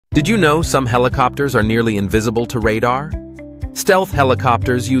Did you know some helicopters are nearly invisible to radar? Stealth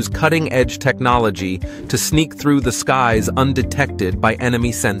helicopters use cutting-edge technology to sneak through the skies undetected by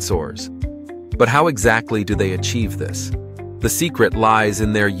enemy sensors. But how exactly do they achieve this? The secret lies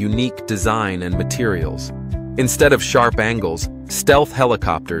in their unique design and materials. Instead of sharp angles, stealth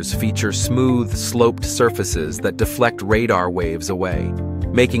helicopters feature smooth, sloped surfaces that deflect radar waves away,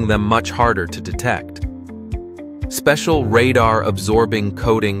 making them much harder to detect. Special radar-absorbing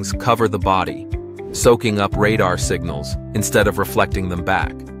coatings cover the body, soaking up radar signals instead of reflecting them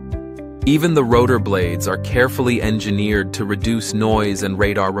back. Even the rotor blades are carefully engineered to reduce noise and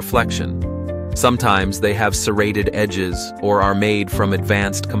radar reflection. Sometimes they have serrated edges or are made from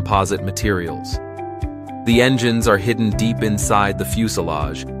advanced composite materials. The engines are hidden deep inside the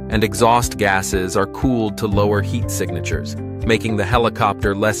fuselage, and exhaust gases are cooled to lower heat signatures, making the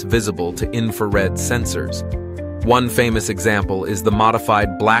helicopter less visible to infrared sensors. One famous example is the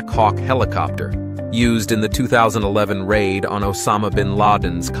modified Black Hawk helicopter, used in the 2011 raid on Osama bin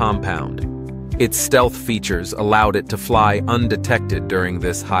Laden's compound. Its stealth features allowed it to fly undetected during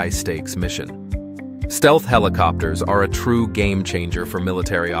this high-stakes mission. Stealth helicopters are a true game-changer for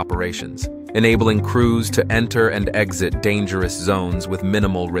military operations, enabling crews to enter and exit dangerous zones with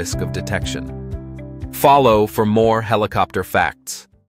minimal risk of detection. Follow for more helicopter facts.